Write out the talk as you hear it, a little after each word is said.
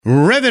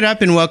Rev it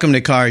up and welcome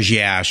to Cars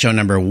Yeah, show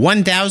number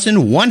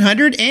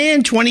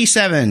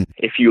 1127.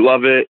 If you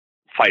love it,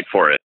 fight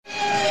for it.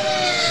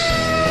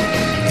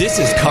 This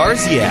is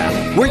Cars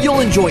Yeah, where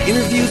you'll enjoy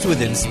interviews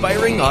with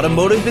inspiring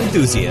automotive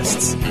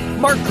enthusiasts.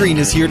 Mark Green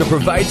is here to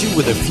provide you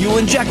with a fuel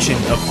injection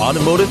of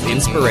automotive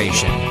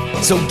inspiration.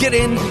 So get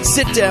in,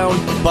 sit down,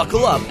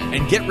 buckle up,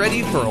 and get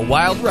ready for a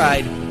wild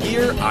ride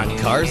here on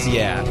Cars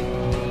Yeah.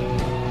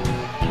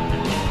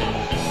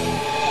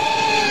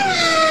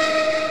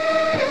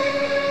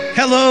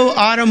 Hello,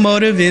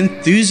 automotive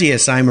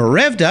enthusiasts. I'm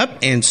revved up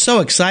and so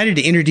excited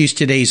to introduce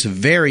today's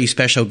very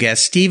special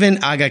guest, Stephen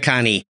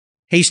Agakani.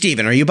 Hey,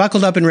 Stephen, are you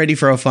buckled up and ready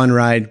for a fun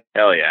ride?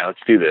 Hell yeah, let's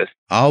do this.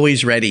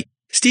 Always ready.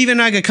 Stephen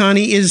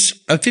Agakani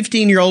is a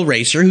 15-year-old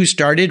racer who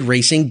started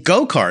racing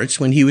go-karts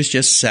when he was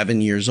just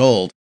 7 years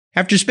old.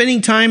 After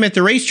spending time at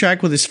the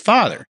racetrack with his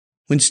father,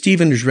 when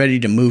Stephen was ready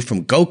to move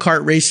from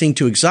go-kart racing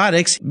to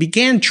exotics,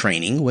 began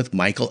training with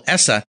Michael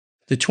Essa,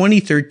 the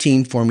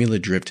 2013 Formula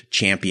Drift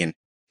champion.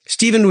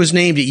 Stephen was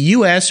named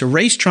U.S.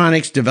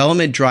 Racetronics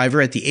Development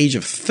Driver at the age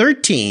of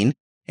 13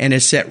 and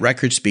has set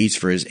record speeds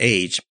for his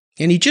age.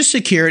 And he just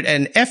secured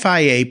an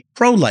FIA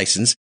Pro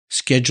license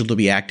scheduled to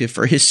be active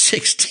for his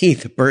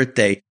 16th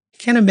birthday.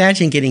 Can't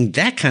imagine getting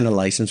that kind of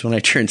license when I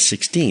turned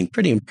 16.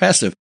 Pretty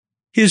impressive.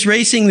 His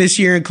racing this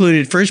year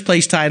included first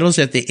place titles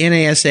at the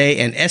NASA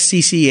and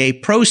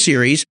SCCA Pro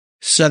Series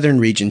Southern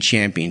Region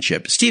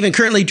Championship. Stephen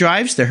currently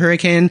drives the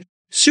Huracan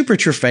Super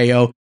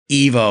Trofeo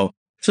Evo.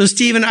 So,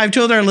 Stephen, I've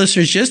told our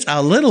listeners just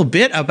a little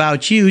bit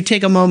about you.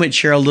 Take a moment,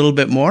 share a little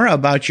bit more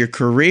about your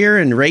career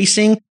in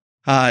racing.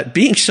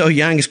 Being so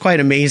young is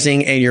quite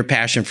amazing, and your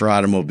passion for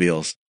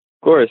automobiles.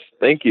 Of course.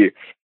 Thank you.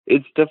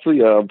 It's definitely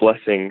a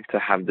blessing to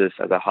have this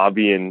as a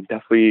hobby and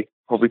definitely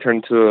hopefully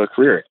turn into a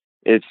career.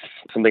 It's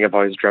something I've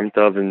always dreamt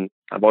of, and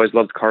I've always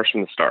loved cars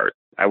from the start.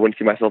 I wouldn't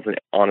see myself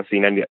honestly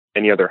in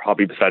any other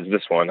hobby besides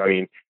this one. I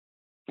mean,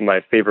 my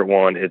favorite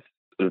one is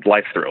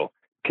Life Thrill,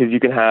 because you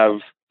can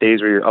have days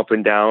where you're up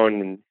and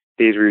down and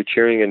days where you're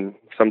cheering, and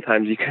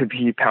sometimes you could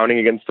be pounding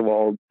against the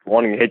wall,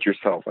 wanting to hit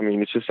yourself. I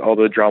mean, it's just all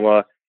the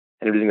drama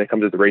and everything that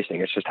comes with the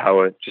racing. It's just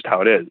how it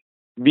is.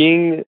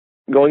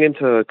 Going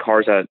into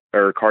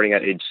karting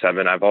at age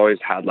 7, I've always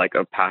had like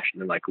a passion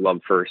and like love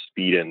for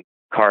speed and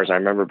cars. I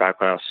remember back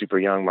when I was super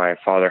young, my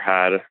father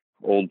had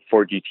old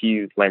Ford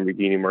GTs,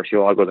 Lamborghini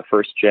Murcielago, the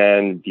first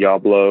gen,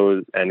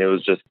 Diablos, and it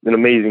was just an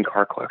amazing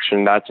car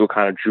collection. That's what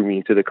kind of drew me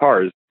into the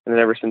cars. And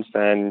then ever since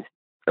then,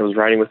 I was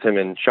riding with him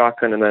in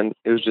shotgun, and then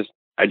I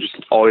just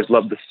always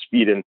loved the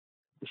speed and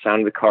the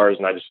sound of the cars,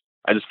 and I just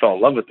fell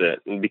in love with it.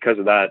 And because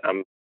of that,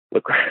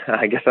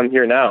 I guess I'm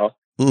here now.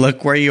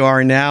 Look where you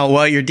are now.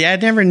 Well, your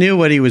dad never knew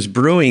what he was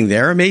brewing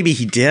there. Maybe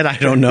he did. I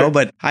don't know.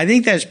 But I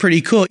think that's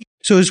pretty cool.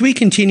 So as we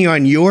continue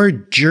on your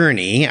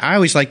journey, I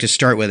always like to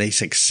start with a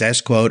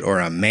success quote or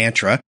a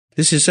mantra.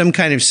 This is some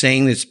kind of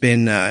saying that's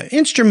been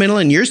instrumental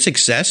in your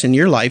success in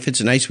your life. It's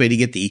a nice way to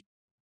get the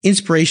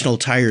inspirational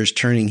tires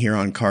turning here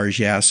on Cars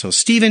Yeah. So,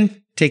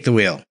 Stephen, take the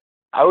wheel.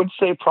 I would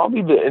say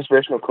probably the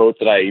inspirational quote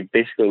that I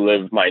basically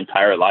lived my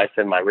entire life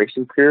in my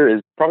racing career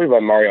is probably by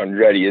Mario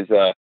Andretti, is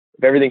if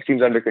everything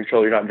seems under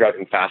control, you're not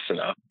driving fast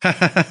enough.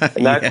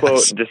 And that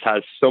quote just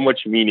has so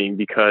much meaning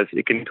because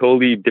it can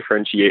totally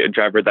differentiate a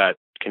driver that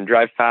can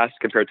drive fast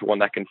compared to one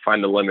that can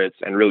find the limits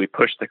and really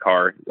push the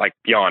car like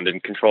beyond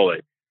and control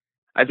it.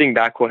 I think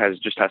that quote has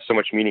so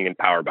much meaning and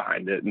power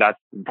behind it. And that's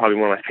probably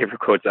one of my favorite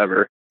quotes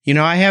ever. You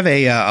know, I have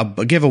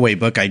a giveaway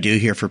book I do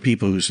here for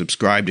people who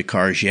subscribe to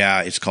Cars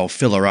Yeah. It's called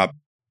Fill Her Up.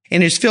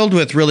 And it's filled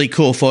with really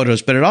cool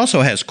photos, but it also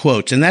has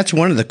quotes. And that's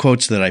one of the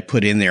quotes that I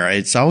put in there.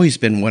 It's always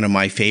been one of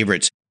my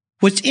favorites.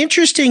 What's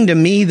interesting to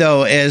me,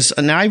 though,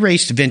 and I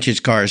raced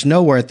vintage cars,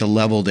 nowhere at the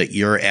level that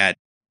you're at.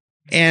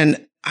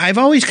 And I've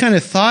always kind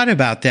of thought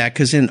about that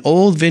because in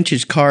old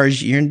vintage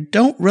cars, you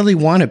don't really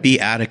want to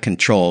be out of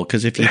control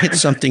because if you hit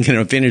something in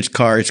a vintage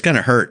car, it's going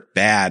to hurt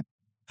bad.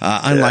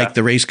 Unlike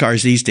the race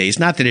cars these days.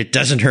 Not that it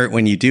doesn't hurt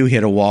when you do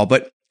hit a wall,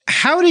 but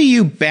how do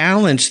you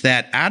balance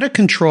that out of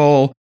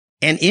control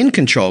and in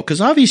control? Because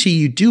obviously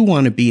you do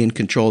want to be in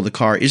control of the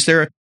car. Is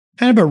there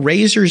kind of a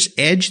razor's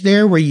edge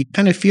there where you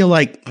kind of feel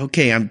like,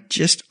 okay, I'm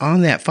just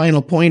on that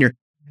final point? Or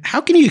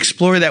how can you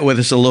explore that with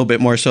us a little bit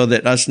more so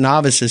that us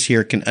novices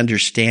here can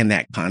understand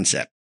that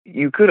concept?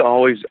 You could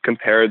always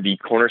compare the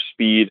corner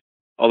speed,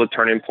 all the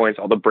turning points,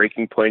 all the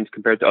braking points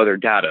compared to other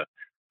data.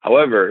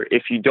 However,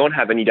 if you don't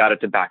have any data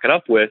to back it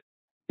up with,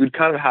 you'd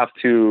kind of have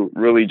to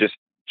really just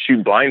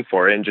shoot blind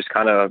for it and just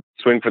kind of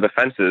swing for the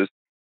fences.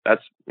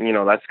 That's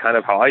kind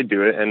of how I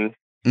do it. And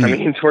I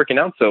mean, it's working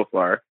out so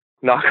far.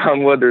 Knock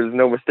on wood, there's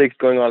no mistakes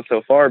going on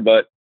so far,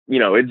 but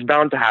it's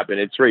bound to happen.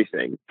 It's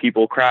racing.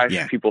 People crash,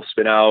 people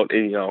spin out,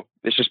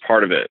 it's just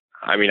part of it.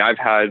 I mean, I've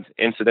had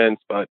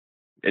incidents, but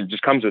it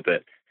just comes with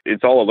it.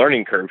 It's all a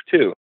learning curve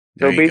too.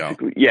 So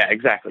basically, yeah,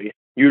 exactly.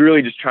 You're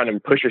really just trying to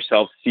push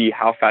yourself, see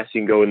how fast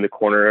you can go in the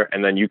corner,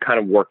 and then you kind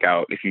of work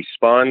out. If you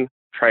spun,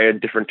 try a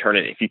different turn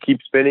in. If you keep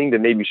spinning,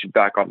 then maybe you should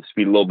back off the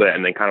speed a little bit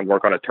and then kind of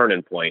work on a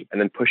turn-in point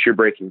and then push your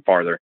braking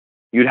farther.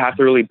 You'd have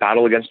to really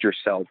battle against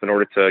yourself in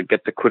order to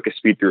get the quickest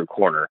speed through a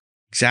corner.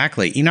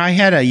 Exactly. You know, I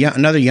had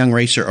another young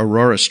racer,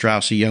 Aurora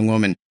Strauss, a young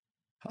woman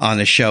on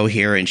the show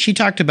here, and she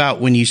talked about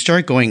when you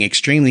start going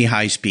extremely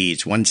high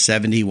speeds,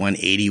 170,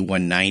 180,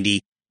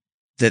 190,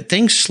 that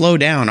things slow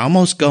down,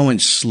 almost go in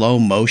slow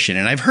motion.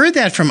 And I've heard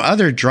that from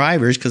other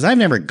drivers because I've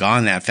never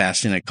gone that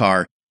fast in a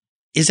car.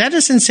 Is that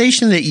a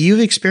sensation that you've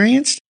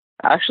experienced?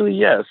 Actually,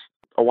 yes.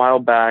 A while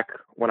back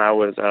when I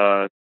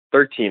was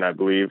 13, I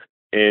believe,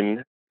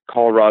 in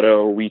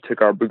Colorado, we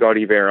took our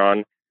Bugatti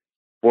Veyron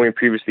when we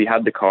previously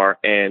had the car,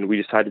 and we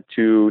decided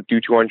to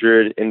do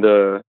 200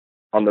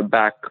 on the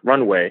back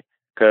runway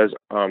because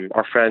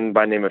our friend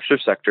by the name of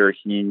Shift Sector,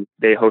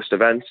 they host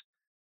events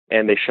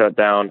and they shut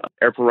down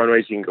airport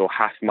runways. You can go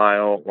half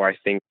mile or I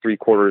think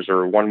 3/4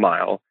 or 1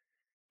 mile.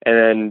 And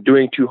then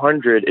doing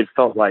 200, it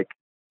felt like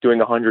doing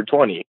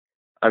 120.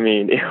 I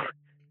mean,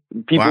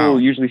 people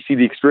usually see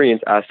the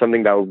experience as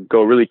something that will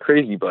go really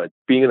crazy, but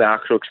being in the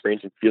actual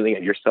experience and feeling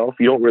it yourself,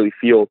 you don't really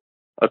feel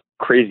a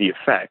crazy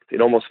effect.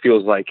 It almost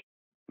feels like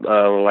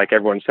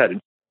everyone said,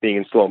 being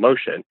in slow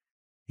motion.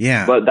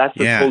 Yeah. But that's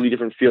a totally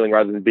different feeling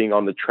rather than being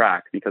on the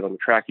track, because on the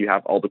track you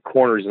have all the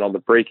corners and all the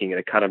braking and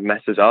it kind of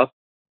messes up,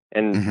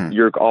 and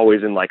you're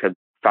always in like a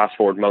fast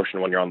forward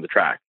motion when you're on the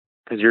track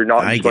because you're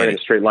not just going in a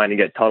straight line and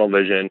get tunnel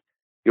vision.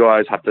 You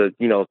always have to,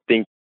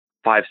 think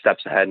 5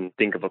 steps ahead and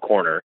think of a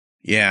corner.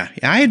 Yeah.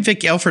 I had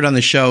Vic Elford on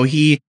the show.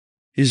 He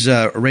is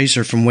a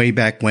racer from way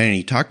back when.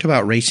 He talked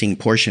about racing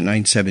Porsche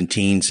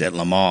 917s at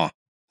Le Mans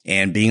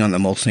and being on the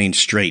Mulsanne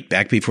Straight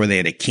back before they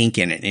had a kink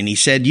in it. And he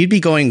said you'd be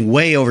going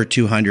way over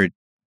 200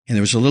 and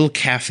there was a little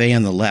cafe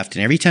on the left.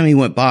 And every time he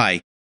went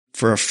by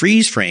for a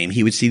freeze frame,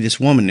 he would see this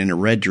woman in a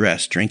red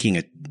dress drinking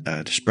an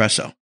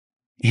espresso.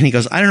 And he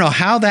goes, I don't know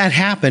how that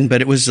happened,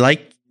 but it was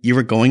like you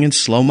were going in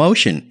slow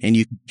motion and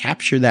you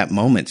capture that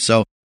moment.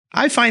 So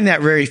I find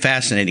that very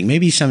fascinating.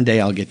 Maybe someday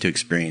I'll get to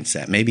experience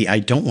that. Maybe I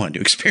don't want to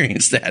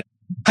experience that.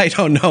 I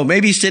don't know.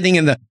 Maybe sitting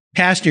in the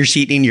passenger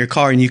seat in your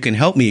car and you can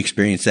help me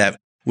experience that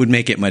would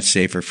make it much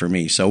safer for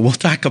me. So we'll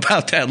talk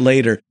about that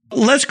later.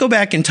 Let's go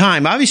back in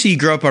time. Obviously, you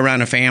grew up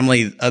around a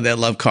family that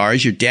love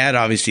cars. Your dad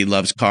obviously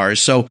loves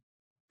cars. So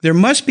there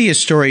must be a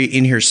story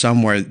in here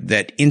somewhere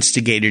that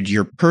instigated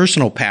your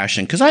personal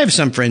passion. Because I have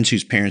some friends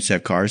whose parents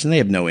have cars and they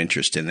have no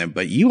interest in them,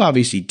 but you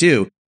obviously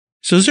do.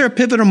 So is there a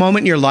pivotal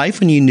moment in your life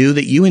when you knew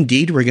that you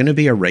indeed were going to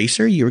be a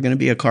racer? You were going to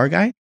be a car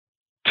guy?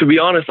 To be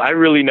honest, I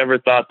really never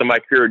thought that my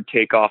career would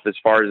take off as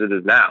far as it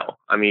is now.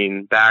 I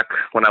mean, back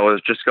when I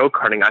was just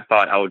go-karting, I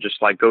thought I would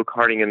just like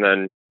go-karting and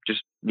then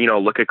just,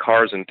 look at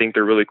cars and think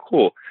they're really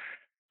cool.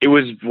 It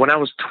was when I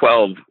was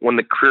 12 when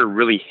the career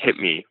really hit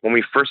me. When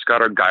we first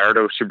got our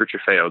Gallardo Super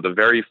Trofeo, the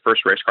very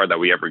first race car that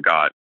we ever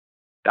got,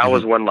 that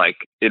was when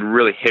it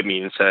really hit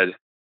me and said,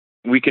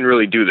 we can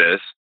really do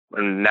this.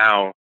 And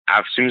now,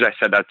 as soon as I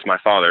said that to my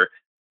father,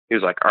 he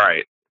was like, all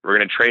right, we're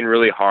going to train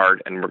really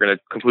hard and we're going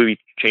to completely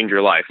change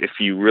your life if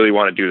you really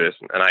want to do this.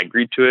 And I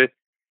agreed to it.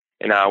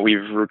 And now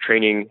we're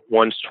training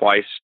once,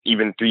 twice,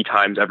 even 3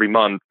 times every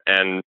month.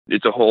 And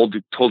it's a whole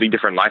totally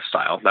different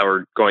lifestyle that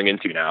we're going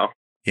into now.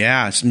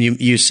 Yeah. So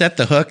you set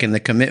the hook and the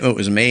commitment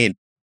was made.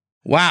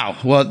 Wow.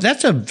 Well,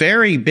 that's a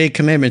very big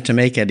commitment to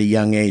make at a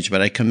young age,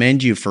 but I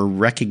commend you for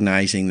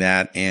recognizing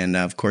that. And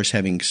of course,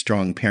 having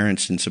strong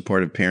parents and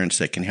supportive parents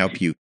that can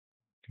help you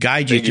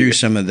guide you through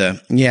some of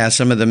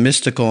the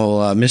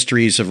mystical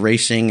mysteries of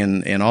racing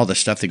and all the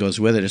stuff that goes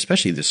with it,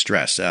 especially the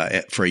stress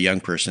for a young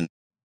person.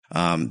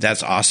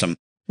 That's awesome.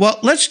 Well,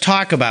 let's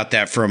talk about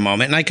that for a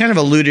moment. And I kind of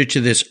alluded to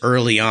this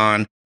early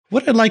on.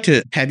 What I'd like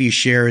to have you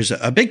share is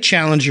a big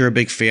challenge or a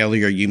big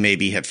failure you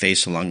maybe have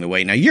faced along the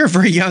way. Now, you're a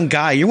very young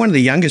guy. You're one of the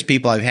youngest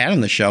people I've had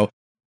on the show.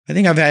 I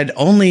think I've had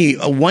only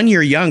a 1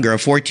 year younger, a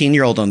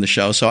 14-year-old on the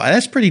show. So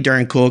that's pretty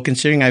darn cool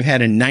considering I've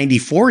had a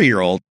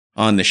 94-year-old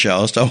on the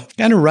show. So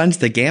kind of runs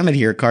the gamut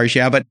here, Cars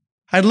Yeah. But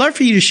I'd love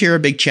for you to share a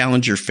big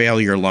challenge or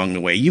failure along the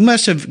way. You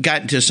must have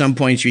gotten to some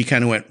points where you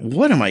kind of went,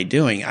 what am I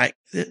doing?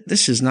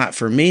 This is not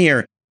for me.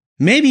 Or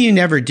maybe you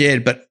never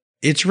did, but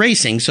it's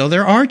racing. So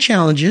there are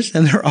challenges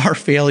and there are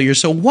failures.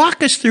 So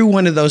walk us through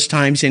one of those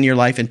times in your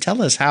life and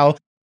tell us how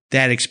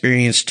that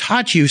experience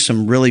taught you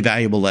some really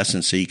valuable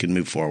lessons so you can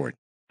move forward.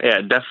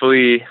 Yeah,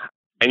 definitely.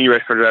 Any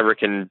race car driver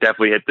can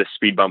definitely hit the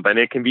speed bump, and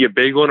it can be a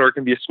big one or it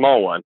can be a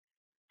small one.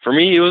 For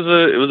me, it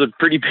was a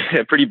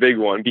pretty big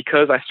one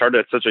because I started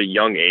at such a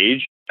young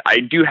age. I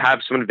do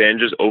have some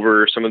advantages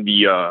over some of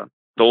the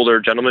older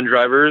gentleman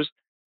drivers.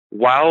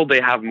 While they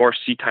have more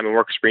seat time and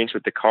more experience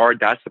with the car,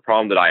 that's the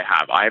problem that I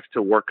have. I have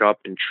to work up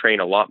and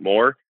train a lot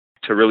more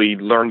to really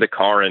learn the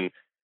car and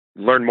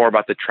learn more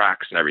about the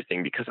tracks and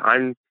everything. Because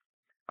I'm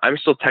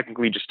still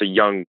technically just a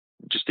young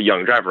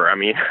driver. I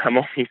mean, I'm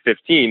only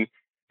 15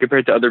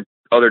 compared to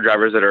other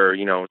drivers that are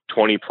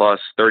 20 plus,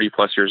 30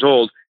 plus years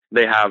old.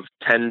 They have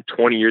 10,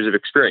 20 years of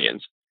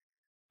experience.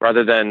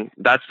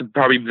 That's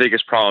probably the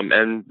biggest problem.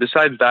 And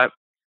besides that,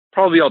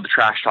 probably all the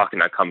trash talking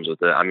that comes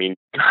with it. I mean,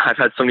 I've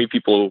had so many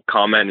people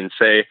comment and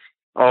say,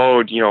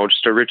 oh,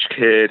 just a rich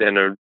kid and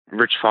a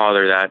rich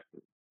father that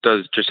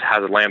just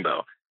has a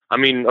Lambo. I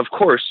mean, of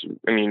course,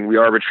 we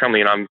are a rich family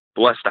and I'm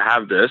blessed to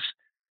have this.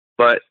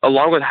 But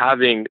along with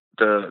having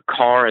the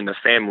car and the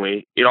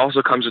family, it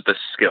also comes with the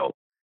skill.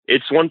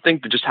 It's one thing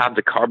to just have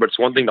the car, but it's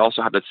one thing to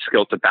also have the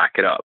skill to back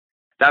it up.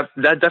 That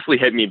definitely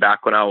hit me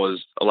back when I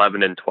was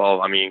 11 and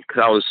 12. I mean,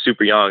 because I was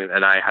super young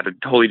and I had a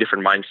totally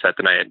different mindset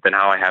than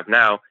how I have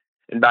now.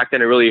 And back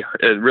then it really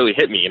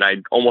hit me, and I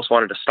almost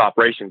wanted to stop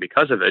racing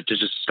because of it, to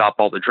just stop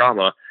all the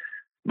drama.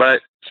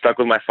 But stuck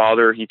with my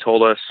father. He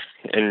told us,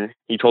 and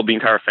he told the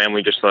entire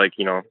family, just like,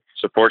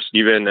 support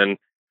Steven and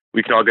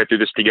we can all get through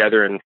this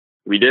together. And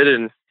we did.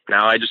 And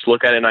now I just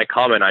look at it and I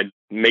comment. I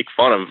make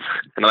fun of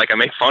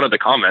the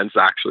comments,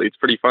 actually. It's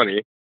pretty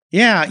funny.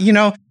 Yeah.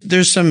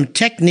 There's some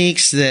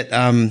techniques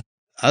that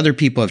other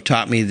people have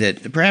taught me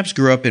that perhaps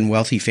grew up in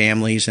wealthy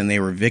families and they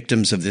were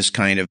victims of this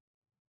kind of,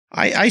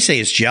 I say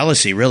it's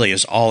jealousy, really,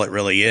 is all it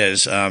really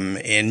is.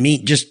 And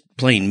just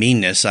plain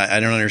meanness. I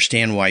don't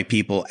understand why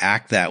people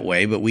act that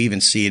way, but we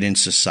even see it in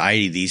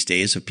society these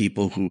days of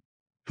people who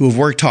have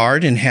worked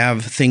hard and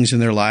have things in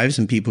their lives,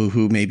 and people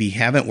who maybe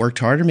haven't worked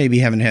hard or maybe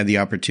haven't had the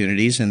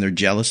opportunities and they're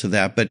jealous of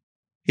that. But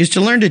is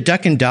to learn to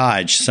duck and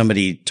dodge.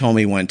 Somebody told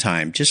me one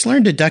time, just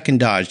learn to duck and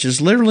dodge.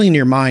 Just literally in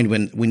your mind,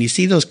 when you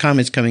see those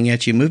comments coming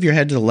at you, move your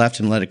head to the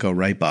left and let it go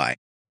right by.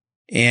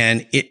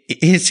 And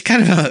it's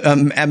kind of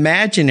an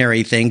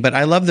imaginary thing, but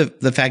I love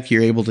the fact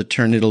you're able to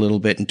turn it a little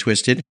bit and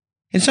twist it.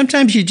 And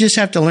sometimes you just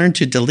have to learn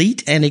to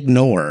delete and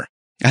ignore.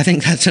 I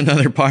think that's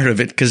another part of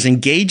it, because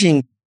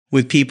engaging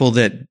with people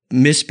that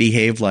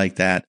misbehave like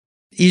that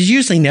is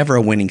usually never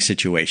a winning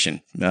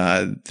situation.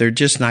 They're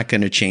just not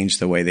going to change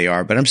the way they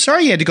are. But I'm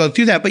sorry you had to go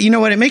through that. But you know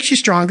what? It makes you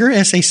stronger.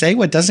 As they say,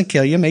 what doesn't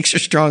kill you makes you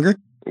stronger.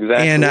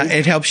 Exactly. And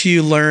it helps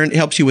you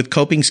with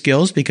coping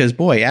skills, because,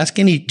 boy, ask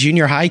any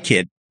junior high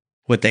kid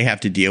what they have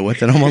to deal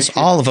with. And almost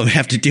all of them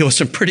have to deal with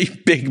some pretty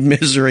big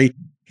misery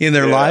in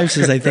their lives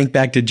as I think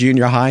back to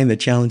junior high and the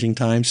challenging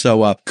times.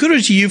 So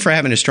kudos to you for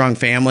having a strong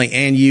family,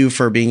 and you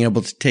for being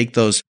able to take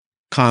those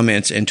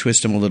comments and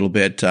twist them a little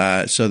bit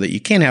so that you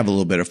can have a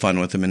little bit of fun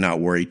with them and not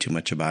worry too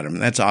much about them.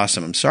 That's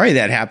awesome. I'm sorry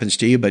that happens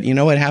to you, but you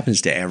know what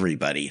happens to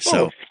everybody.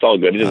 So it's all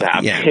good. It just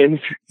happens.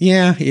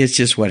 Yeah, it's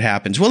just what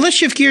happens. Well, let's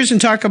shift gears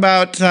and talk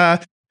about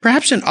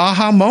perhaps an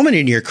aha moment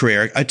in your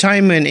career, a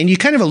time and you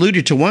kind of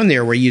alluded to one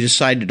there where you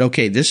decided,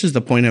 okay, this is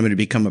the point I'm going to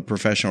become a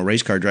professional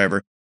race car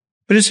driver.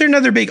 But is there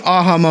another big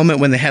aha moment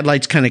when the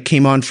headlights kind of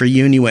came on for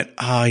you and you went,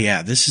 oh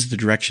yeah, this is the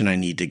direction I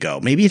need to go?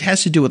 Maybe it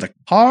has to do with a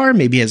car,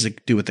 maybe it has to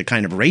do with the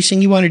kind of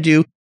racing you want to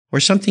do, or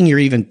something you're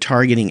even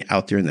targeting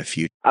out there in the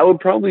future. I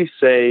would probably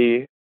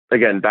say,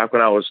 again, back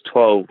when I was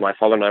 12, my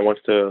father and I went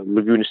to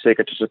Laguna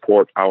Seca to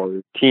support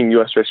our team,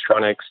 US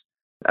Racetronics,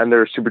 and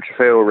their Super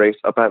Trofeo race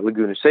up at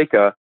Laguna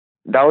Seca.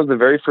 That was the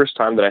very first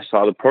time that I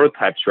saw the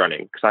prototypes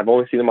running, because I've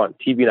only seen them on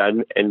TV,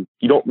 and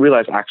you don't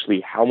realize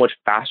actually how much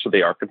faster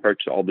they are compared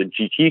to all the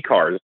GT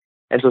cars.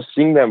 And so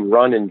seeing them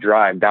run and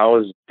drive, that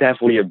was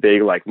definitely a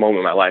big moment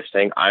in my life,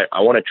 saying I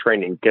want to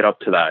train and get up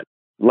to that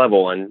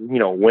level and,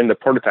 win the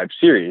prototype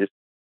series.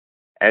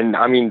 And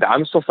I mean,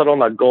 I'm still set on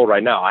that goal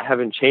right now. I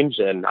haven't changed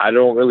it, and I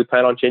don't really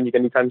plan on changing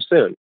anytime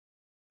soon.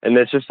 And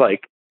it's just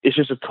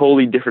a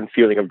totally different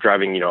feeling of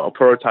driving, a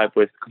prototype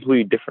with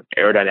completely different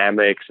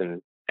aerodynamics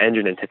and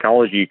engine and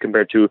technology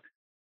compared to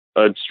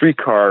a street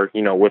car,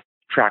 with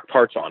track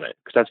parts on it.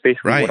 Because that's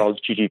basically what all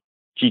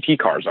GT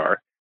cars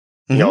are.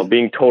 Mm-hmm.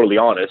 Being totally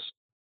honest,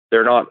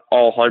 they're not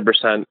all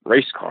 100%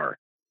 race car.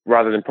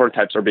 Rather than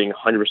prototypes are being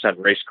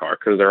 100% race car,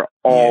 because they're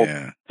all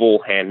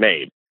full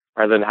handmade,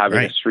 rather than having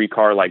a street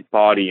car like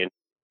body and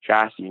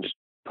chassis and just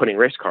putting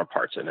race car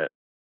parts in it.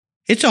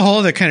 It's a whole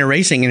other kind of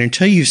racing. And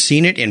until you've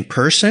seen it in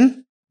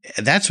person,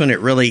 that's when it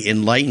really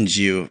enlightens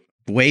you.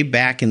 Way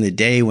back in the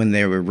day when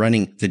they were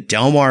running the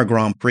Del Mar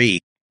Grand Prix.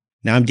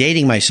 Now I'm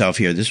dating myself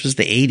here. This was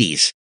the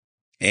 80s.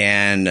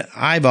 And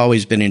I've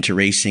always been into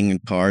racing and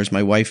cars.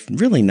 My wife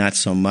really not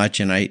so much.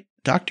 And I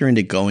talked her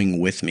into going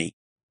with me.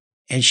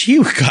 And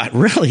she got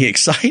really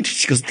excited.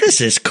 She goes,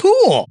 this is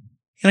cool.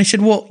 And I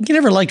said, well, you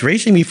never liked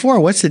racing before.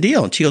 What's the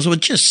deal? And she goes, well,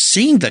 just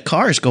seeing the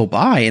cars go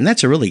by. And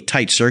that's a really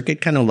tight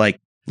circuit, kind of like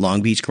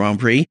Long Beach Grand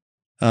Prix.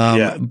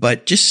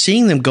 But just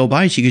seeing them go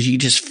by, she goes, you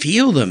just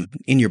feel them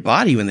in your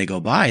body when they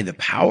go by, the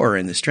power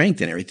and the strength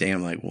and everything.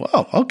 I'm like,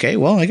 whoa, okay,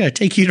 well, I got to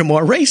take you to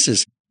more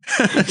races.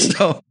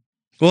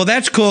 Well,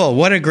 that's cool.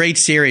 What a great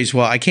series.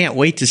 Well, I can't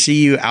wait to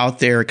see you out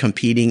there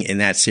competing in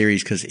that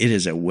series, because it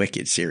is a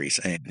wicked series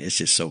and it's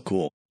just so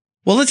cool.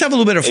 Well, let's have a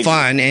little bit of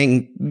fun,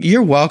 and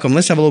you're welcome.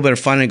 Let's have a little bit of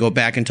fun and go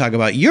back and talk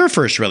about your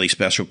first really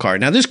special car.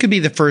 Now, this could be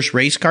the first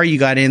race car you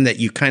got in that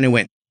you kind of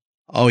went,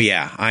 oh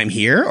yeah, I'm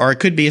here. Or it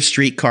could be a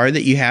street car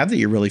that you have that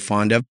you're really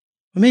fond of.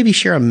 Or maybe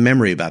share a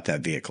memory about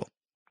that vehicle.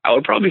 I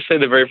would probably say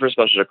the very first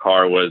special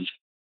car was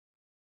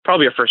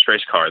probably a first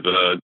race car,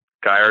 the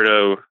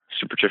Gallardo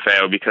Super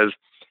Trofeo, because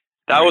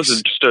that was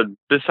just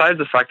besides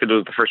the fact that it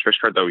was the first race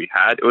car that we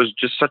had, it was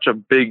just such a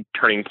big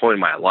turning point in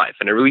my life.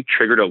 And it really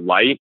triggered a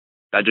light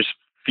that just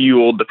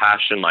fueled the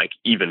passion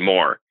even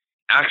more.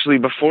 Actually,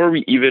 before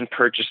we even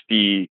purchased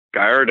the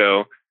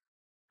Gallardo,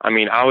 I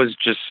mean, I was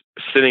just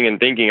sitting and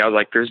thinking, I was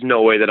like, there's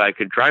no way that I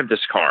could drive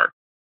this car.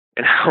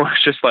 And I was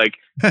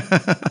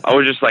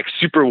just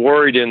super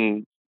worried.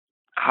 And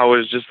I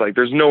was just like,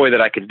 there's no way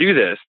that I could do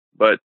this.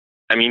 But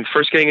I mean,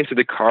 first getting into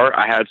the car,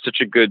 I had such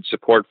a good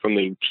support from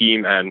the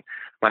team and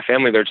my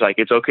family. They're just like,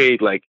 it's okay.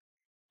 Like,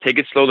 take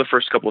it slow the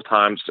first couple of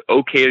times.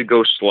 Okay to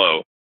go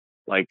slow.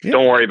 Like,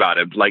 don't worry about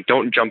it. Like,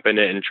 don't jump in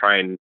it and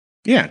try to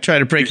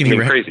break any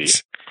records.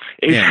 Crazy.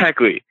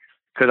 Exactly.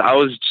 Because I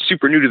was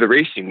super new to the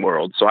racing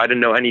world, so I didn't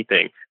know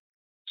anything.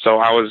 So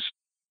I was,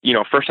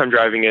 first time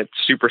driving it,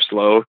 super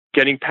slow,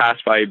 getting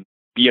passed by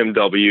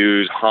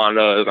BMWs,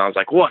 Hondas, and I was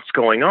like, what's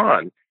going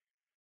on?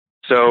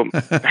 So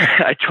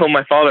I told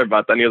my father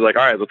about that, and he was like,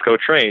 all right, let's go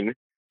train.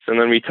 So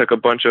then we took a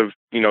bunch of,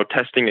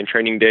 testing and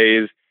training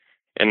days,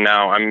 and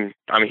now I'm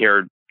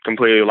here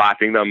completely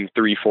lapping them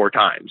 3-4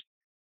 times.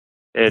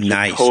 And it's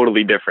nice. Just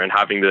totally different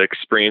having the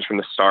experience from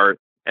the start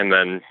and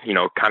then,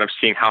 kind of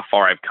seeing how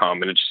far I've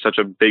come. And it's just such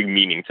a big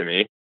meaning to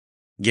me.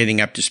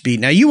 Getting up to speed.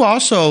 Now, you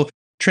also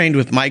trained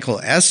with Michael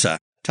Essa.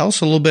 Tell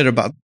us a little bit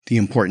about the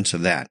importance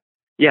of that.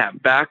 Yeah,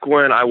 back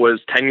when I was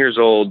 10 years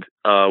old,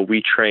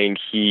 we trained.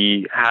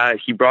 He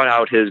brought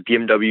out his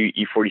BMW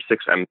E46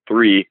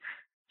 M3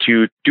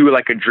 to do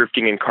like a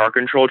drifting and car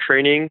control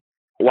training.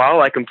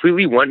 While I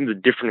completely went in a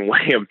different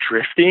way of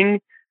drifting,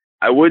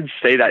 I would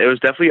say that it was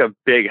definitely a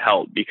big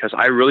help because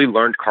I really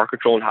learned car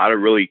control and how to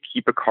really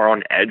keep a car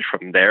on edge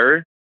from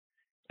there.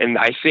 And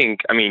I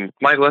think,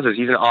 Michael Essa,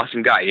 he's an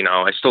awesome guy.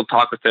 I still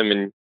talk with him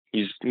and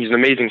he's an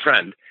amazing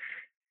friend.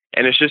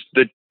 And it's just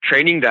the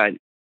training that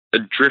a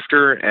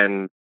drifter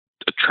and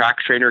a track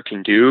trainer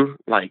can do.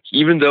 Like,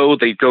 even though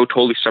they go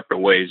totally separate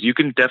ways, you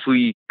can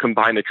definitely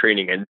combine the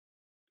training and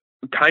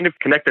kind of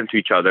connect them to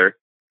each other.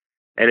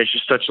 And it's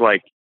just such a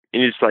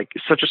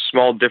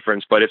small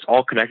difference, but it's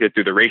all connected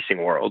through the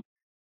racing world.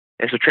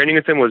 And so training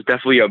with him was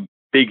definitely a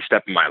big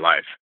step in my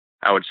life,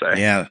 I would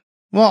say. Yeah.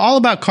 Well, all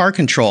about car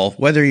control,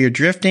 whether you're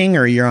drifting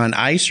or you're on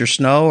ice or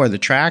snow or the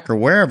track or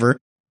wherever,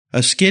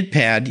 a skid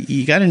pad,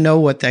 you got to know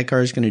what that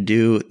car is going to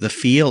do, the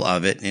feel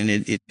of it. And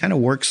it kind of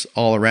works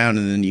all around.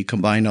 And then you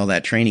combine all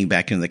that training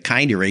back into the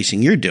kind of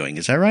racing you're doing.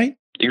 Is that right?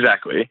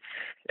 Exactly.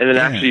 And then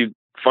actually,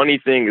 funny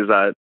thing is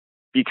that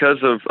because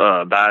of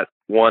that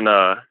one,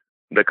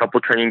 the couple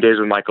training days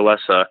with Michael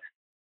Essa,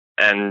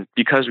 and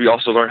because we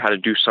also learned how to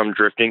do some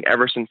drifting,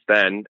 ever since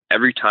then,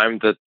 every time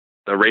that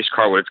the race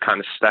car would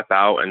kind of step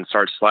out and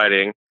start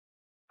sliding,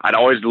 I'd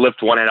always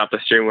lift one hand off the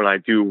steering when I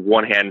do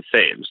one hand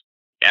saves.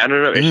 I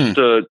don't know, it's just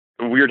a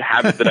weird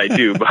habit that I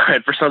do, but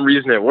for some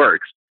reason it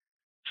works.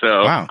 So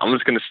I'm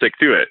just going to stick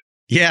to it.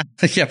 Yeah,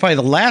 probably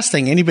the last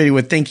thing anybody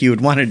would think you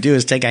would want to do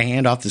is take a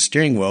hand off the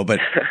steering wheel, but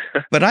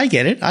I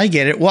get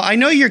it. Well, I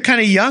know you're kind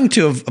of young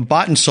to have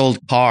bought and sold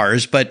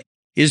cars, but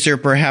is there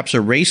perhaps a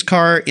race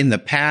car in the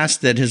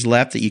past that has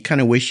left that you kind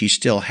of wish you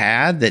still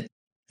had that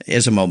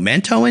is a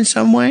memento in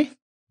some way?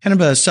 Kind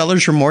of a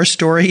seller's remorse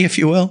story, if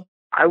you will?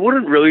 I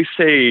wouldn't really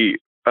say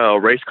a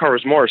race car,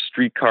 was more a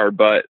street car,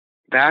 but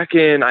back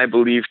in, I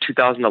believe,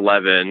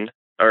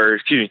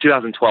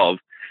 2012,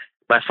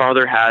 my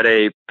father had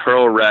a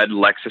pearl red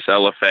Lexus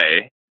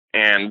LFA,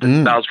 and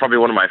that was probably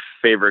one of my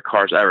favorite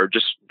cars ever.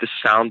 Just the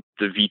sound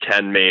the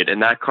V10 made,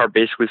 and that car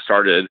basically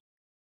started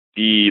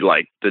the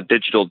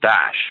digital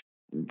dash.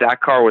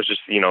 That car was just,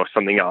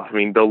 something else.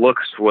 The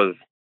looks was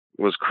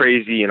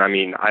crazy. And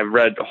I've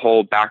read the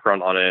whole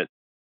background on it.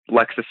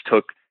 Lexus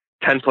took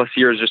 10 plus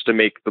years just to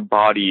make the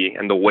body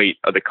and the weight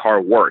of the car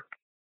work.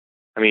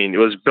 It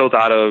was built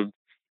out of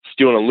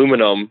steel and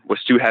aluminum,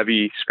 was too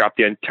heavy, scrapped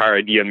the entire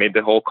idea and made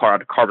the whole car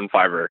out of carbon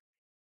fiber.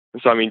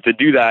 And so, to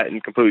do that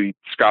and completely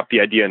scrap the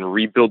idea and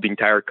rebuild the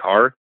entire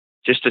car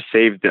just to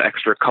save the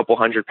extra couple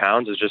 100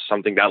 pounds is just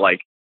something that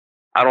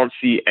I don't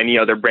see any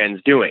other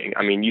brands doing.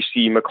 You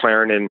see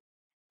McLaren and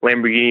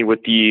Lamborghini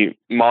with the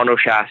mono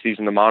chassis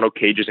and the mono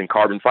cages and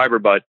carbon fiber,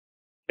 but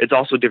it's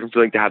also a different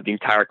feeling to have the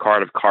entire car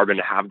out of carbon,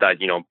 to have that,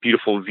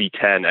 beautiful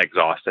V10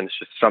 exhaust. And it's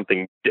just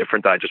something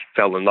different that I just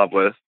fell in love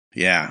with.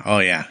 Yeah. Oh,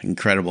 yeah.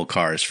 Incredible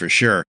cars for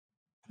sure.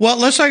 Well,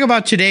 let's talk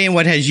about today and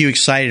what has you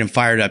excited and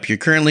fired up. You're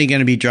currently going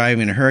to be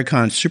driving a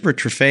Huracan Super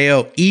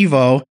Trofeo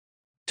Evo.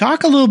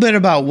 Talk a little bit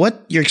about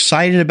what you're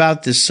excited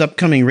about this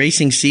upcoming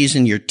racing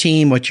season, your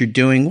team, what you're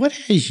doing. What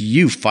has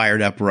you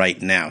fired up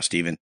right now,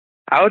 Stephen?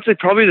 I would say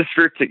probably the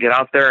spirit to get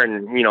out there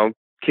and,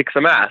 kick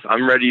some ass.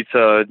 I'm ready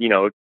to,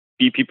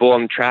 beat people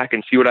on the track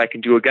and see what I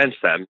can do against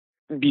them.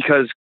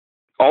 Because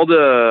all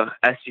the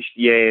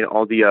SCCA and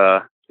all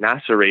the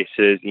NASA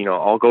races,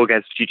 I'll go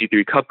against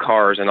GT3 Cup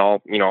cars and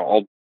I'll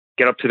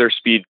get up to their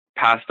speed,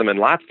 pass them and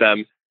lap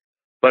them.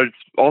 But it's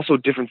also a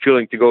different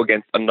feeling to go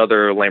against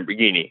another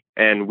Lamborghini.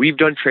 And we've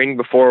done training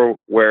before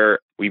where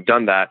we've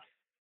done that,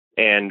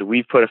 and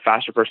we've put a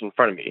faster person in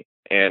front of me.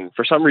 And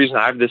for some reason,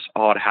 I have this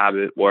odd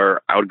habit where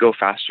I would go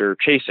faster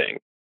chasing.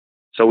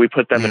 So we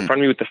put them in front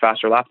of me with the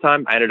faster lap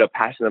time. I ended up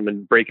passing them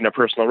and breaking a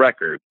personal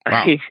record.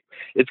 Wow.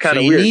 It's kind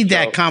of weird. You need So,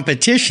 that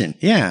competition.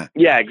 Yeah.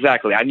 Yeah,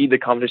 exactly. I need the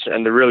competition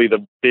and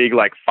the big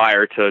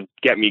fire to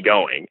get me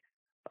going.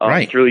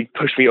 Right. To really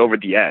push me over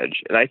the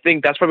edge. And I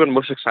think that's what I'm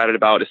most excited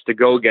about, is to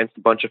go against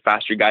a bunch of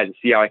faster guys and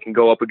see how I can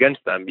go up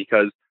against them,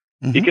 because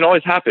it can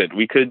always happen.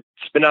 We could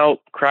spin out,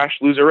 crash,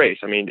 lose a race.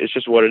 It's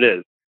just what it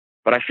is.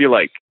 But I feel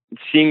like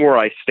seeing where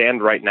I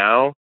stand right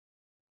now,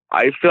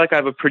 I feel like I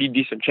have a pretty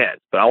decent chance,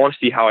 but I want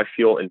to see how I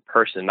feel in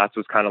person. That's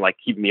what's kind of like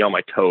keeping me on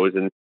my toes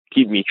and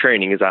keep me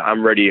training, is that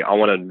I'm ready. I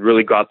want to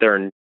really go out there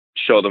and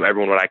show them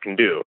everyone what I can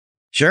do.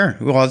 Sure.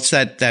 Well, it's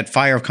that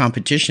fire of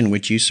competition,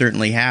 which you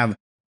certainly have.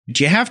 What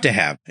you have to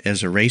have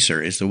as a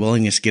racer is the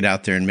willingness to get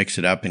out there and mix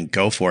it up and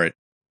go for it.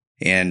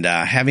 And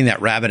having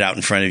that rabbit out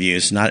in front of you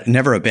is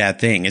never a bad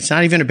thing. It's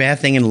not even a bad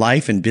thing in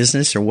life and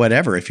business or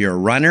whatever. If you're a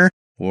runner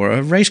or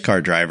a race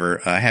car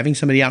driver, having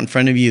somebody out in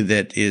front of you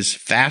that is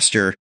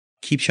faster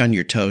keeps you on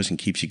your toes and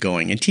keeps you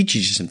going and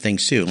teaches you some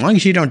things too. As long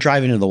as you don't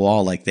drive into the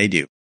wall like they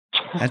do.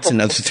 That's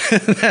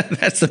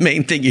that's the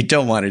main thing you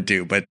don't want to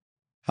do. But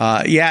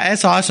yeah,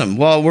 that's awesome.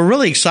 Well, we're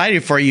really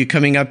excited for you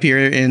coming up here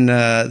in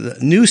the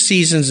new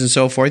seasons and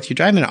so forth. You're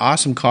driving an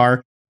awesome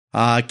car.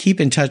 Keep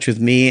in touch with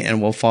me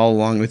and we'll follow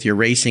along with your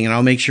racing. And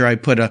I'll make sure I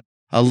put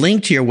a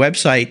link to your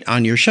website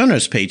on your show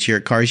notes page here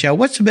at Cars Yeah.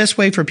 What's the best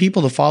way for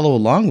people to follow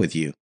along with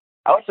you?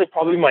 I would say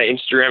probably my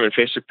Instagram and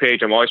Facebook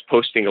page. I'm always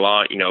posting a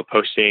lot,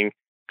 posting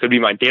could be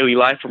my daily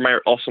life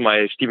or also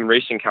my Steven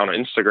Racing account on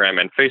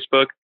Instagram and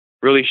Facebook,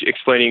 really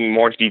explaining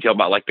more in detail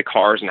about like the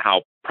cars and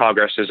how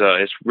progress is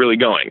really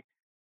going.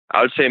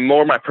 I would say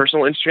more my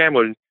personal Instagram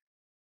would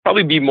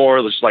probably be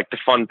more just like the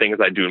fun things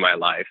I do in my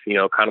life,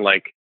 kind of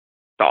like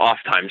the off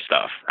time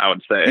stuff, I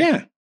would say.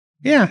 Yeah.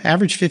 Yeah.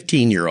 Average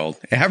 15-year-old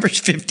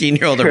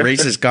that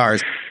races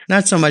cars.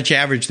 Not so much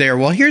average there.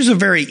 Well, here's a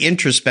very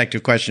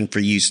introspective question for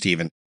you,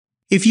 Steven.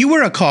 If you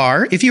were a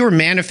car, if you were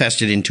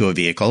manifested into a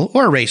vehicle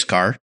or a race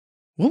car,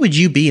 what would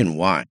you be and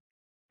why?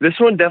 This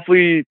one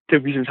definitely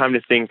took me some time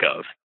to think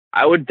of.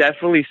 I would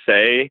definitely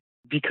say,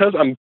 because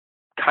I'm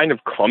kind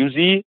of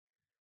clumsy,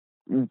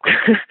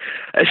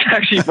 it's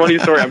actually a funny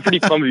story. I'm pretty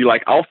clumsy.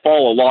 Like, I'll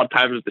fall a lot of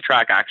times at the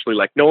track, actually.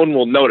 Like, no one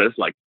will notice,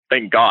 like,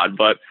 thank God.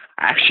 But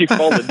I actually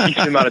fall a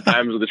decent amount of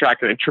times at the track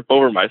and I trip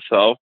over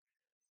myself.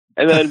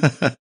 And then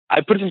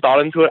I put some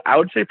thought into it. I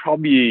would say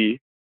probably,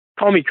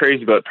 call me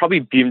crazy, but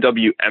probably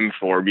BMW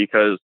M4,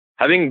 because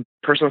having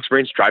personal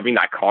experience driving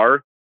that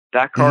car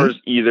is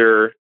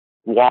either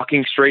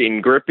walking straight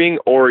and gripping,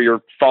 or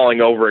you're falling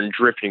over and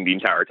drifting the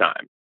entire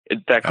time.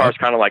 That car is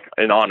kind of like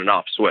an on and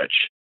off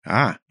switch.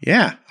 Ah,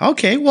 yeah.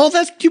 Okay. Well,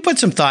 you put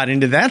some thought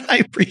into that. I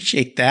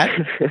appreciate that.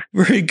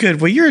 Very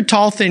good. Well, you're a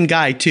tall, thin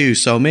guy too,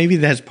 so maybe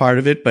that's part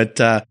of it, but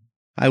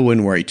I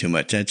wouldn't worry too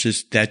much. That's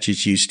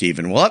just you,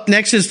 Steven. Well, up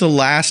next is the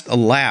last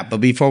lap,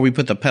 but before we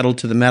put the pedal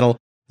to the metal,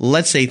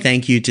 let's say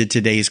thank you to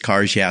today's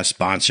Cars Yeah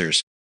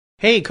sponsors.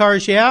 Hey,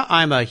 Cars Yeah,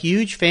 I'm a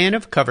huge fan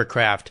of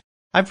Covercraft.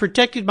 I've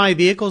protected my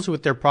vehicles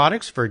with their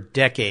products for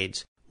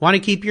decades. Want to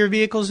keep your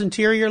vehicle's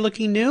interior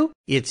looking new?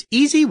 It's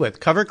easy with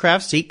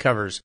Covercraft seat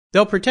covers.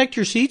 They'll protect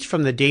your seats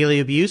from the daily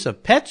abuse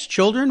of pets,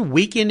 children,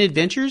 weekend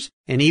adventures,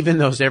 and even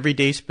those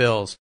everyday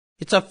spills.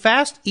 It's a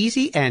fast,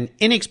 easy, and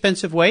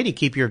inexpensive way to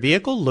keep your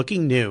vehicle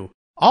looking new.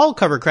 All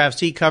Covercraft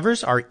seat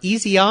covers are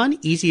easy on,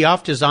 easy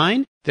off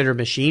design that are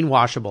machine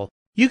washable.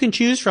 You can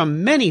choose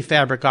from many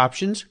fabric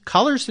options,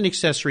 colors, and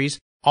accessories,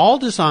 all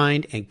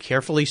designed and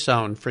carefully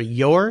sewn for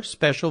your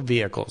special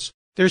vehicles.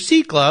 Their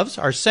seat gloves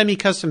are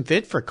semi-custom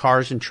fit for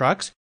cars and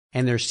trucks,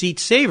 and their seat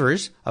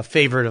savers, a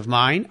favorite of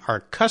mine,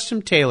 are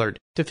custom tailored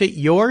to fit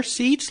your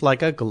seats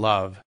like a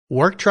glove.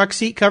 Work truck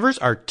seat covers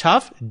are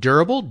tough,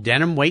 durable,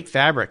 denim weight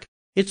fabric.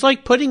 It's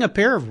like putting a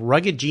pair of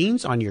rugged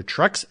jeans on your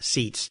truck's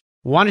seats.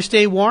 Want to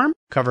stay warm?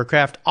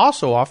 Covercraft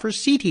also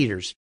offers seat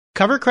heaters.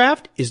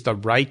 Covercraft is the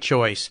right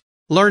choice.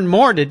 Learn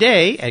more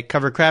today at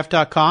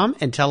covercraft.com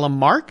and tell them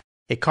Mark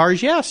at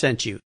Cars Yeah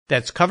sent you.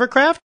 That's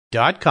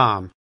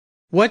covercraft.com.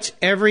 What's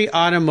every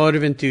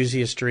automotive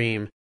enthusiast's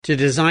dream? To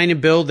design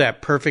and build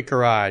that perfect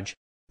garage.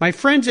 My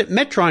friends at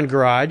Metron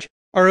Garage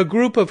are a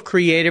group of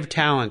creative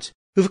talents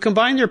who've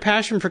combined their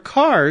passion for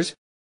cars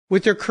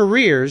with their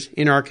careers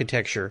in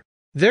architecture.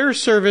 Their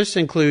service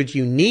includes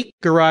unique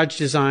garage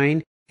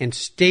design and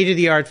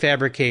state-of-the-art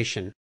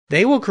fabrication.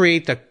 They will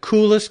create the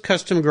coolest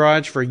custom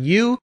garage for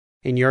you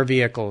and your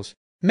vehicles.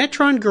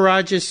 Metron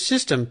Garage's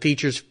system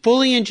features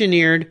fully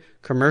engineered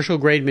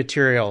commercial-grade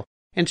material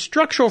and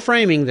structural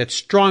framing that's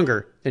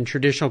stronger than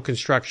traditional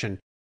construction.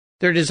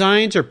 Their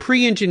designs are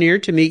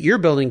pre-engineered to meet your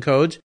building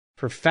codes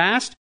for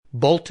fast,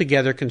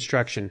 bolt-together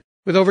construction.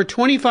 With over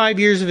 25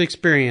 years of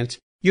experience,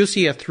 you'll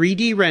see a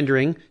 3D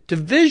rendering to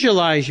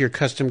visualize your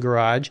custom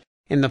garage,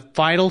 and the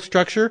final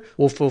structure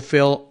will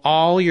fulfill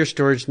all your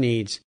storage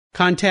needs.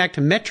 Contact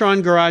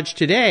Metron Garage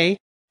today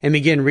and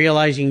begin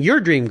realizing your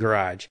dream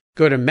garage.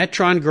 Go to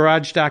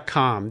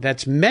metrongarage.com.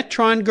 That's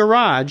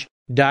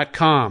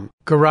metrongarage.com.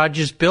 Garage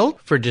is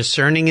built for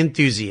discerning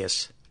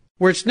enthusiasts.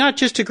 Where it's not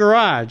just a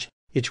garage,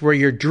 it's where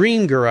your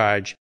dream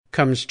garage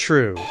comes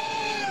true.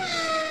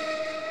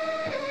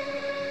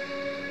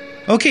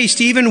 Okay,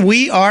 Steven,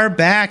 we are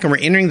back and we're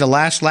entering the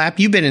last lap.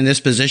 You've been in this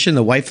position.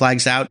 The white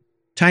flag's out.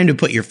 Time to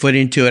put your foot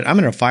into it. I'm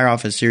going to fire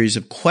off a series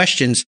of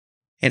questions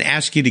and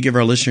ask you to give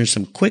our listeners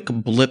some quick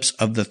blips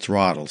of the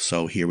throttle.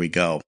 So here we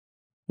go.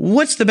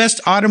 What's the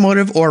best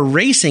automotive or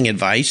racing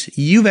advice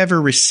you've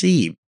ever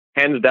received?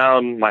 Hands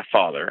down, my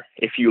father.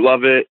 If you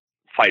love it,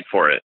 fight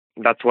for it.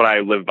 That's what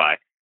I live by.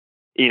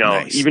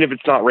 Nice. Even if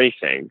it's not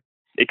racing,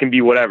 it can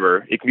be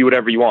whatever. It can be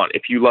whatever you want.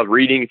 If you love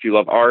reading, if you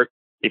love art,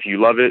 if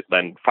you love it,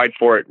 then fight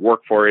for it,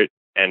 work for it,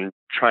 and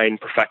try and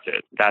perfect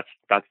it.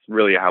 That's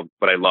really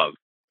what I love.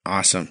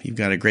 Awesome. You've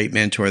got a great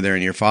mentor there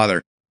in your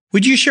father.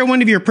 Would you share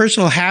one of your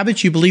personal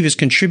habits you believe has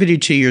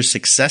contributed to your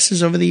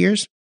successes over the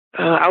years?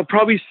 I'll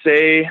probably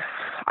say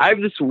I have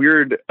this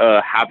weird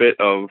habit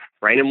of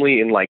randomly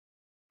in like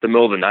the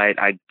middle of the night,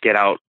 I'd get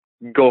out,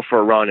 go for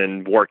a run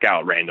and work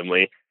out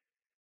randomly.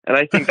 And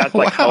I think that's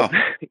like, wow.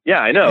 Yeah,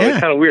 I know. Yeah. It's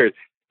kind of weird.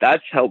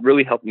 That's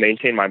really helped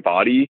maintain my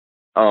body,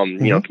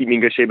 keep me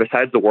in good shape.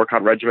 Besides the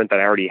workout regimen that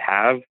I already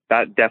have,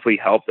 that definitely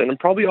helped. And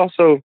probably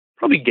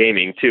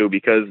gaming too,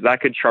 because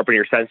that could sharpen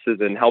your senses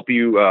and help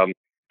you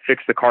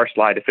fix the car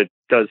slide if it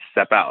does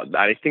step out.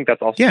 I think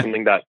that's also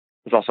something that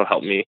has also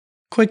helped me.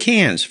 Quick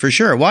hands, for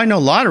sure. Well, I know a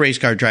lot of race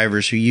car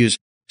drivers who use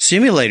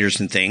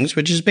simulators and things,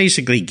 which is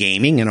basically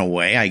gaming in a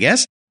way, I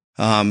guess.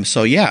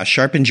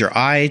 Sharpens your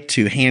eye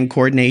to hand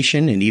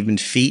coordination and even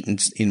feet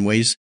in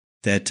ways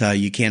that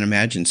you can't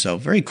imagine. So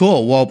very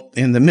cool. Well,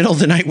 in the middle of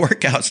the night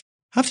workouts,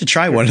 I have to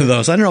try one of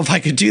those. I don't know if I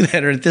could do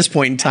that at this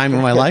point in time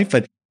in my life,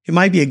 but it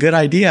might be a good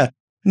idea.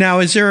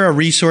 Now, is there a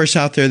resource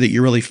out there that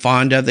you're really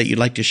fond of that you'd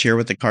like to share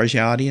with the Cars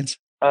Yeah audience?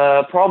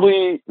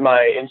 Probably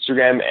my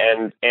Instagram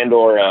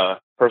and/or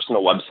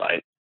personal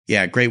website.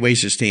 Yeah, great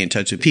ways to stay in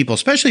touch with people,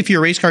 especially if you're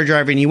a race car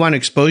driver and you want to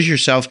expose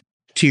yourself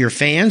to your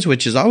fans,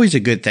 which is always a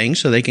good thing,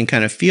 so they can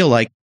kind of feel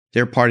like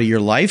they're part of your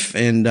life.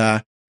 And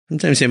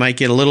sometimes they might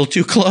get a little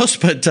too close,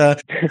 but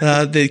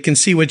they can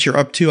see what you're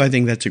up to. I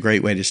think that's a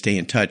great way to stay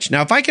in touch.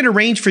 Now, if I can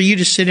arrange for you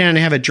to sit down and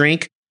have a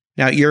drink,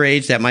 now at your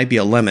age, that might be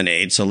a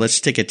lemonade, so let's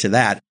stick it to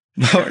that,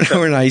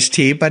 or an iced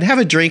tea, but have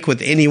a drink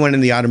with anyone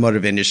in the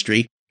automotive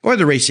industry or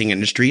the racing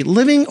industry,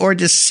 living or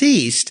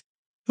deceased,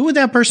 who would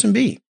that person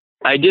be?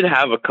 I did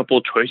have a couple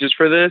of choices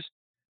for this,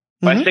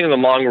 but I think in the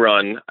long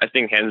run, I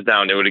think hands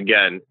down, it would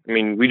again, I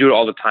mean, we do it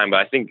all the time, but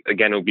I think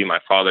again, it would be my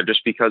father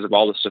just because of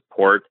all the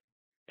support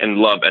and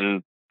love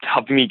and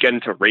helping me get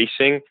into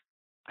racing.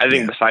 I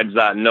think besides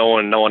that, no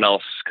one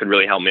else could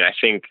really help me. I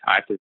think I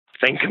have to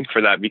thank him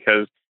for that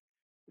because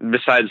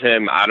besides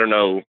him, I don't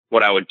know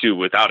what I would do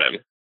without him.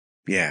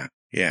 Yeah.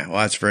 Well,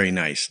 that's very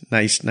nice.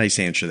 Nice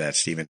answer to that,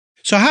 Stephen.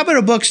 So how about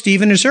a book,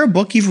 Stephen? Is there a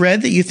book you've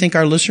read that you think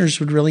our listeners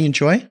would really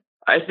enjoy?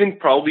 I think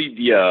probably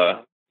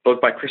the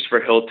book by Christopher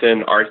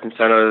Hilton, Ayrton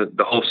Senna,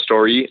 The Whole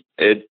Story.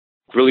 It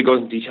really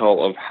goes into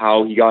detail of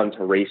how he got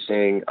into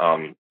racing,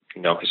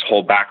 his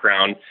whole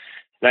background.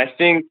 And I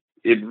think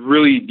it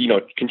really,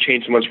 can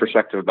change someone's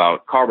perspective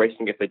about car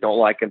racing. If they don't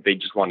like it, they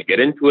just want to get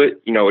into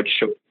it. It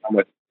shows how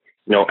much,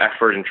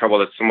 effort and trouble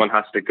that someone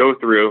has to go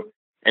through.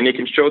 And it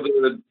can show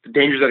the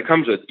dangers that it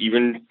comes with,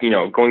 even,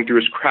 going through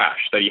his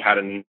crash that he had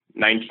in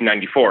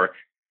 1994.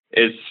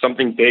 Is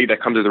something big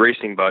that comes with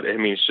racing, but I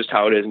mean, it's just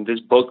how it is. And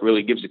this book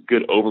really gives a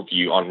good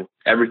overview on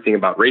everything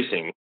about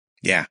racing.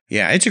 Yeah.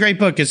 It's a great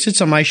book. It sits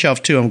on my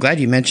shelf too. I'm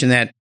glad you mentioned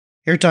that.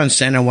 Ayrton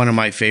Senna, one of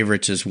my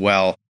favorites as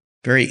well.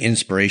 Very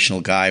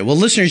inspirational guy. Well,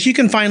 listeners, you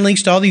can find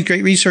links to all these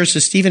great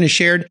resources Stephen has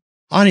shared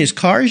on his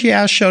Cars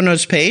Yeah show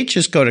notes page.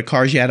 Just go to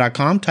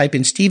carsyeah.com, type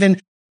in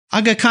Stephen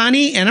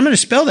Agakani, and I'm going to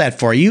spell that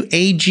for you.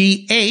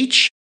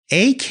 AGHAKHANI,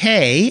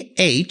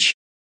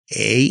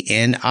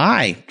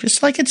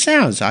 just like it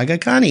sounds,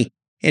 Agakani.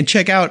 And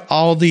check out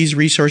all these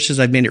resources.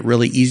 I've made it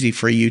really easy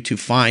for you to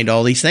find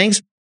all these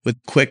things with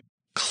quick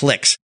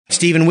clicks.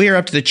 Stephen, we are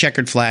up to the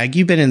checkered flag.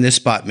 You've been in this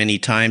spot many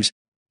times,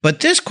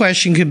 but this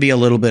question can be a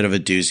little bit of a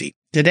doozy.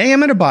 Today, I'm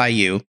going to buy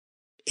you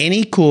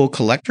any cool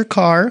collector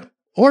car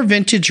or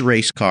vintage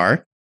race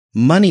car.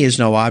 Money is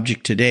no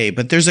object today,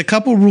 but there's a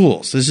couple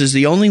rules. This is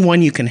the only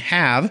one you can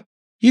have.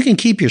 You can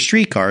keep your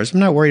street cars. I'm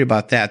not worried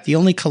about that. The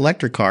only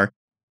collector car,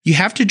 you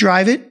have to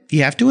drive it.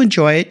 You have to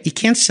enjoy it. You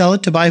can't sell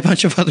it to buy a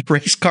bunch of other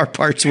race car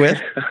parts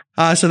with.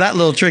 So that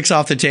little trick's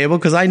off the table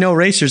because I know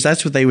racers,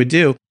 that's what they would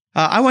do.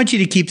 I want you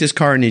to keep this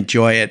car and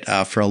enjoy it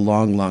for a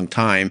long, long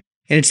time.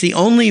 And it's the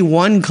only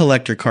one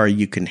collector car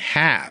you can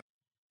have.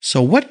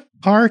 So what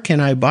car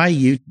can I buy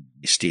you,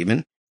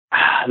 Stephen?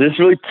 This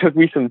really took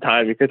me some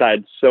time because I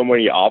had so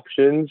many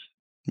options.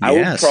 Yes. I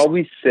would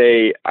probably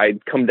say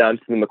I'd come down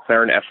to the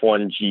McLaren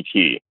F1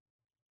 GT.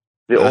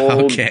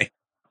 The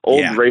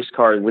old race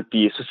car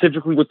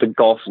specifically with the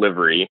Golf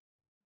livery.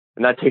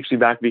 And that takes me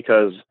back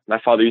because my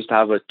father used to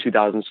have a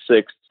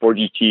 2006 Ford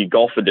GT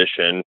Golf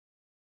Edition,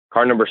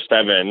 car number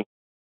 7.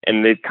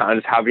 And it kind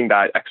of having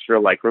that extra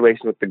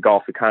relation with the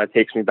Golf, it kind of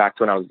takes me back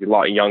to when I was a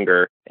lot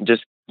younger and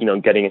just,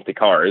 getting into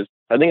cars.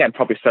 I think I'd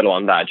probably settle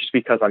on that just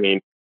because,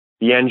 the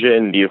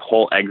engine, the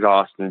whole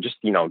exhaust, and just,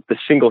 the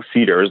single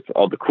seaters,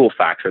 all the cool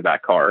facts of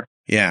that car.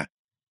 Yeah.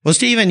 Well,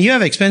 Stephen, you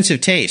have expensive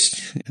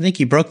taste. I think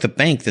you broke the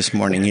bank this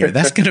morning here.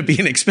 That's going to be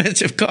an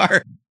expensive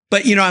car.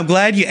 But, I'm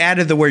glad you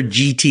added the word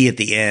GT at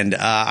the end.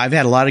 I've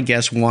had a lot of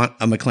guests want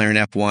a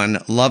McLaren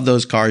F1. Love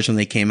those cars when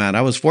they came out.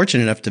 I was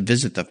fortunate enough to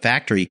visit the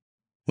factory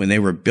when they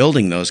were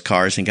building those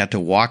cars and got to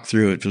walk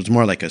through it. It was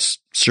more like a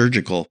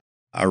surgical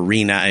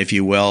arena, if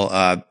you will,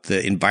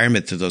 the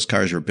environment that those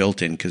cars were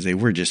built in because they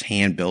were just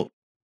hand built.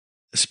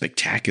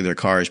 spectacular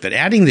cars, but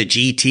adding the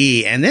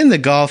GT and then the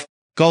Golf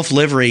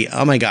livery,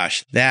 oh my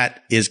gosh,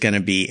 that is going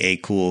to be a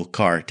cool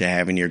car to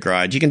have in your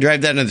garage. You can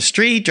drive that on the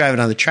street, drive it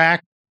on the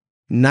track.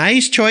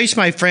 Nice choice,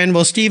 my friend.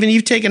 Well, Stephen,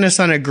 you've taken us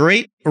on a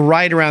great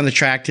ride around the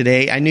track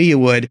today. I knew you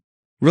would.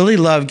 Really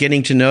love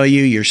getting to know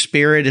you, your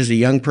spirit as a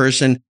young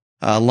person,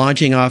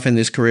 launching off in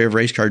this career of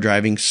race car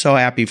driving. So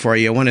happy for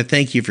you. I want to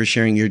thank you for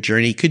sharing your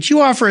journey. Could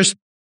you offer us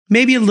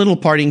maybe a little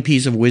parting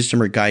piece of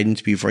wisdom or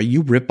guidance before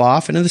you rip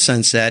off into the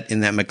sunset in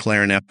that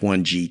McLaren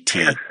F1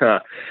 GT?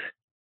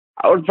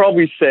 I would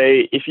probably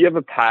say if you have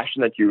a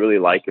passion that you really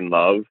like and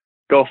love,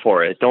 go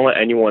for it. Don't let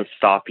anyone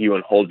stop you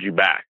and hold you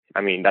back.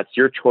 I mean, that's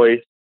your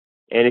choice.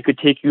 And it could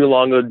take you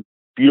along a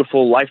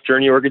beautiful life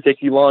journey, or it could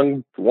take you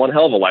along one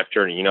hell of a life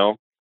journey, you know?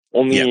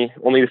 Only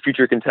the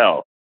future can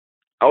tell.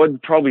 I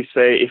would probably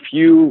say if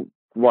you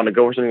want to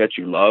go for something that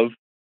you love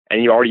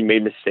and you already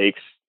made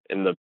mistakes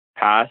in the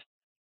past,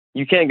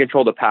 you can't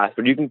control the past,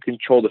 but you can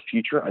control the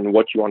future and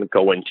what you want to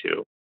go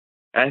into.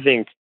 And I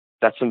think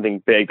that's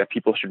something big that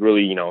people should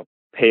really, you know,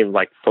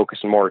 focus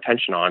more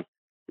attention on.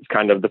 It's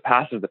kind of the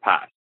past is the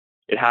past.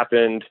 It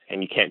happened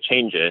and you can't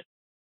change it.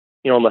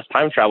 You know, unless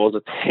time travel is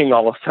a thing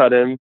all of a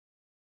sudden,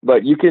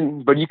 but you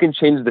can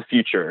change the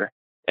future.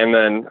 And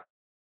then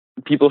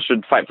people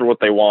should fight for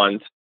what they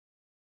want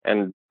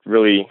and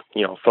really,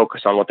 you know,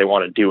 focus on what they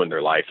want to do in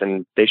their life.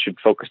 And they should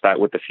focus that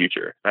with the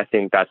future. I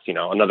think that's, you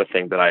know, another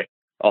thing that I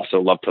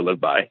also love to live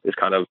by is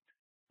kind of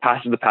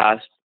past is the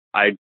past.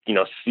 I, you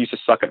know, used to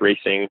suck at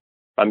racing.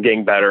 I'm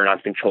getting better and I'm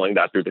controlling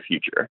that through the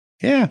future.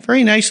 Yeah,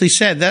 very nicely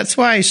said. That's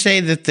why I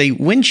say that the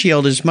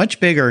windshield is much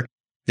bigger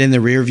than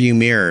the rear view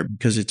mirror,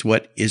 because it's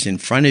what is in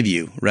front of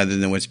you rather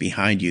than what's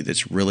behind you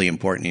that's really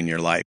important in your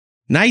life.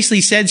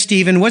 Nicely said,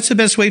 Stephen. What's the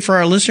best way for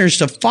our listeners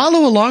to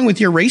follow along with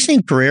your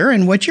racing career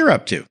and what you're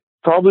up to?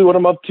 Probably what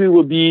I'm up to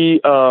would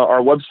be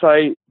our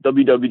website,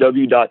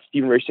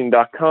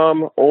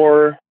 www.stephenracing.com,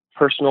 or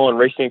personal and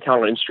racing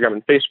account on Instagram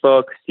and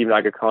Facebook. Stephen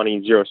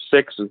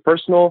Agacani06 is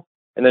personal.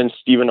 And then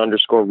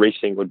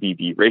Stephen_racing would be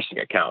the racing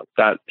account.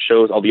 That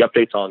shows all the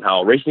updates on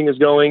how racing is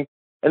going.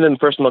 And then the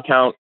personal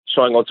account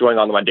showing what's going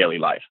on in my daily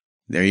life.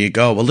 There you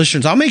go. Well,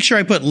 listeners, I'll make sure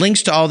I put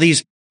links to all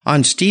these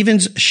on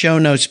Stephen's show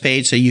notes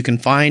page so you can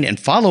find and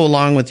follow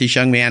along with this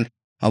young man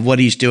of what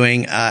he's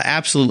doing.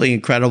 Absolutely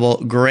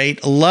incredible.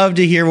 Great. Love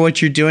to hear what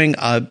you're doing.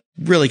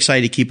 Really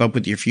excited to keep up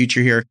with your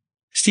future here.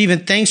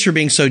 Stephen, thanks for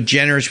being so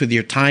generous with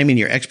your time and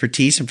your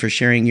expertise and for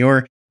sharing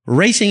your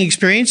racing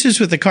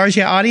experiences with the Cars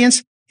Yeah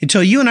audience.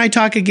 Until you and I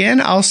talk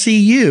again, I'll see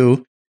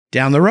you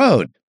down the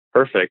road.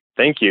 Perfect.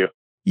 Thank you.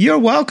 You're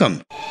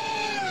welcome.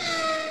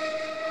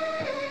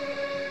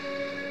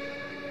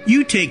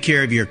 You take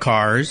care of your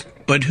cars,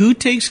 but who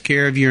takes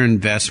care of your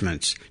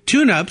investments?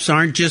 Tune-ups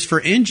aren't just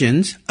for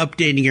engines.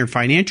 Updating your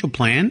financial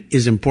plan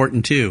is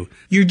important too.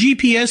 Your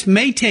GPS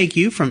may take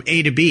you from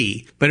A to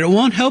B, but it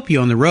won't help you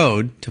on the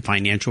road to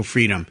financial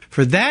freedom.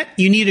 For that,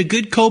 you need a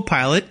good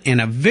co-pilot and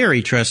a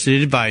very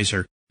trusted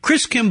advisor.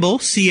 Chris Kimball,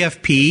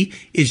 CFP,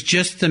 is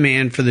just the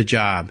man for the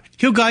job.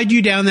 He'll guide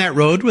you down that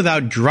road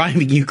without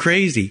driving you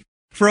crazy.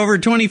 For over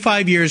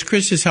 25 years,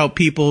 Chris has helped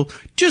people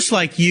just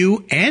like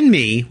you and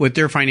me with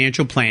their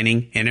financial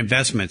planning and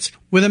investments.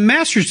 With a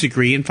master's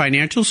degree in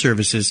financial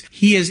services,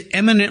 he is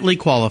eminently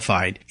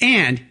qualified,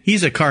 and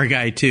he's a car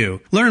guy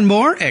too. Learn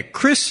more at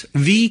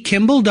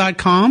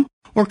chrisvkimball.com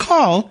or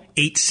call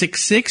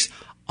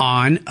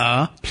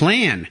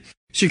 866-ON-A-PLAN.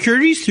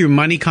 Securities through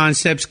Money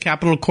Concepts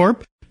Capital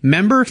Corp.,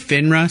 member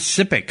FINRA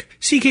SIPC.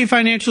 CK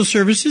Financial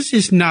Services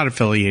is not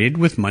affiliated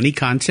with Money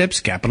Concepts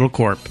Capital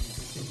Corp.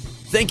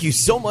 Thank you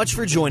so much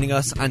for joining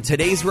us on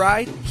today's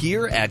ride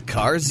here at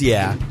Cars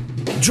Yeah.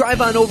 Drive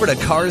on over to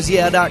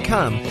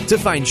carsyeah.com to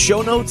find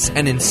show notes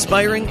and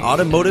inspiring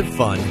automotive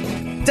fun.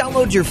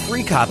 Download your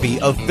free copy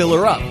of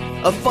Filler Up,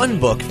 a fun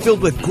book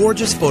filled with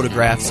gorgeous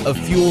photographs of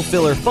fuel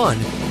filler fun,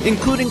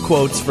 including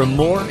quotes from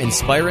more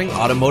inspiring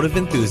automotive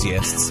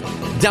enthusiasts.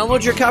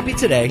 Download your copy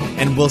today,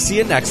 and we'll see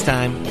you next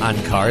time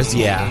on Cars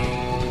Yeah.